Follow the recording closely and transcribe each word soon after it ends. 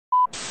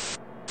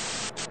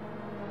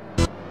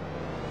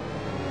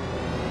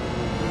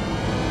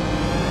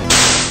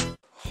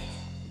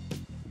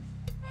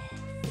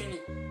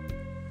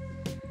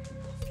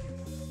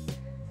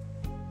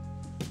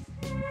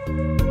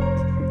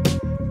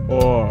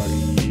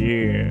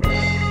yeah.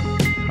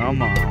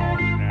 Come on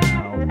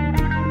now.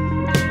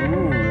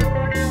 Ooh,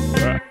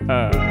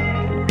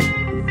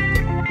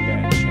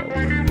 that's how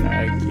we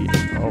like it.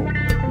 Oh,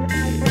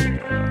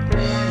 yeah.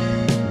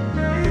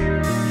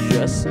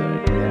 Just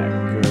like that,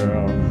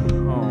 girl. Oh,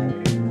 come on.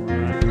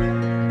 Yeah.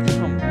 You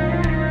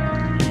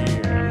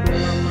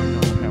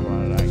know how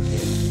I like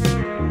it.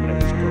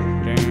 Let's go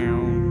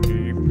down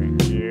deep and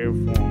get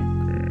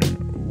funky.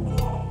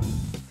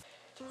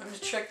 Time to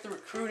check the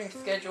recruiting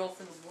schedule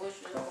for the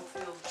militia.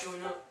 Hopefully they'll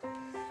join up.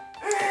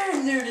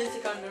 There it is. I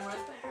got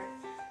memorized by heart.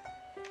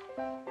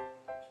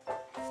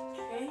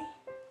 Okay.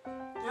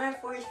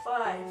 9:45.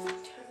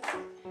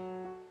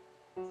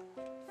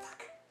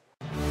 Fuck.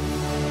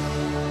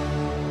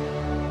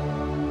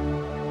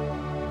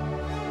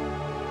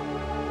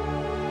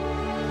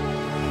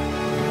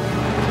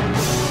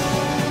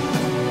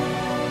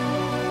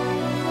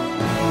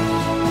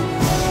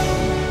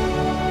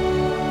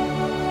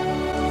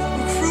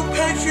 Recruit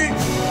Patrick!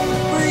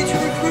 Ready to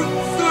recruit,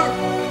 sir!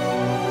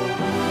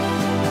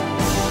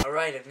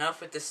 Alright, enough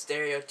with the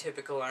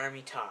stereotypical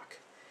army talk.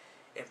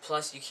 And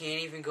plus, you can't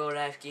even go to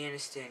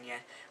Afghanistan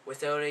yet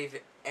without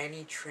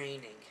any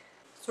training.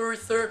 Sorry,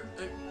 sir.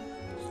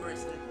 Sorry,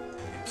 sir.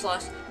 And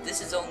plus,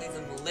 this is only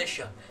the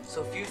militia,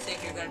 so if you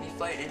think you're gonna be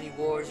fighting any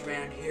wars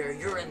around here,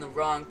 you're in the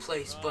wrong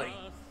place, buddy.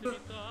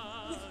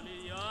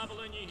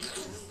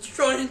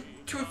 Trying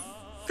to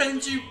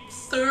offend you,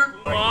 sir.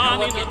 Alright, you know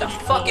what? Get the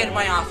fuck out of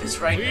my office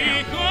right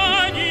now.